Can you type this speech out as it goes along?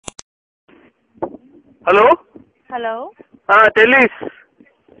Hello? Hello, Tell us.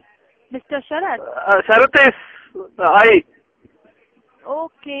 Mr. Sharat. Sharat is, I.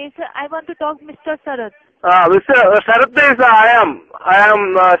 Okay, sir, I want to talk Mr. Sharat. Mr. Sharat is, I am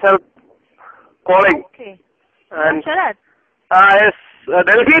Sharat calling. Okay. And, Sharat. yes,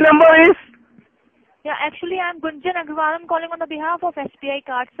 Delhi number is Yeah, actually, I'm Gunjan Agrawal. I'm calling on the behalf of SBI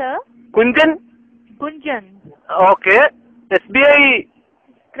card, sir. Kunjan. Gunjan. Okay. SBI.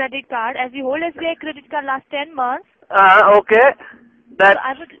 Credit card. As we hold SBI credit card last 10 months. Okay. That. So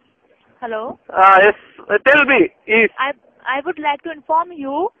I would. Hello. Yes. Tell me. Is. I would like to inform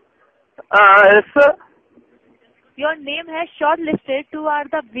you. Yes, sir. Your name has shortlisted to are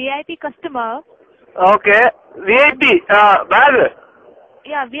the VIP customer. Okay. VIP. Bag.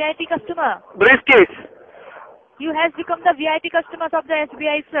 Yeah, VIP customer. Briefcase. You has become the VIP customers of the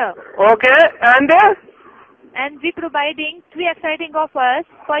SBI, sir. Okay. And. And we providing 3 exciting offers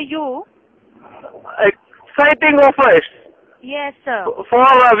for you. Exciting offers. Yes, sir. For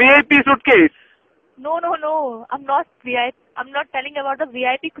VIP suitcase. No. I'm not VIP. I'm not telling about the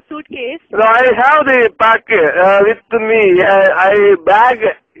VIP suitcase. No, I have the pack with me. I bag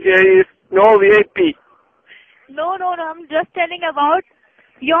is no VIP. No. I'm just telling about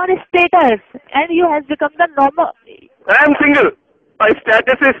your status, and you has become the normal. I am single. My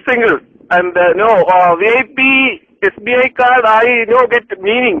status is single. And no, VIP SBI card I no get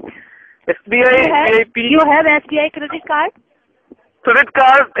meaning. SBI VIP. You have SBI credit card. Credit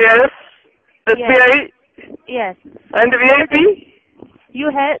card, yes. SBI. Yes. And VIP.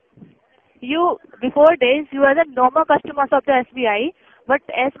 You before days you are the normal customers of the SBI, but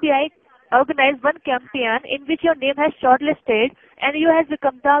SBI organized one campaign in which your name has shortlisted and you has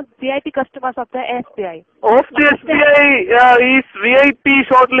become the VIP customers of the SBI. Of the SBI is VIP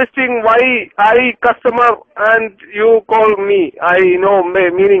shortlisting. Why I customer and you call me? I know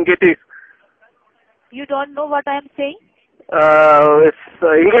meaning it is. You don't know what I am saying? It's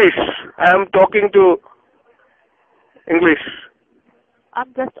English. I am talking to English.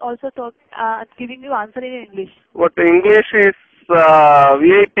 I'm just also giving you answer in English. What English is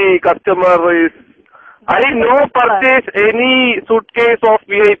VIP customer is. I no purchase any suitcase of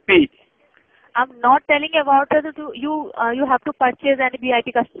VIP. I'm not telling about you. You have to purchase any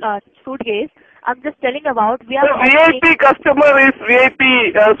VIP suitcase. I'm just telling about we are. The VIP customer is VIP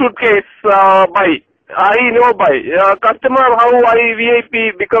suitcase buy. I know buy. Customer how I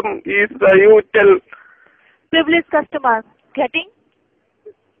VIP become is you tell. Privileged customer getting.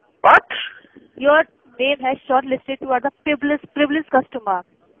 What? Your name has shortlisted to the privileged customer.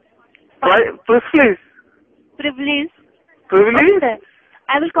 Privilege. Privilege. Privilege? Okay,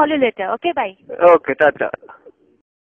 I will call you later. Okay, bye. Okay, tata.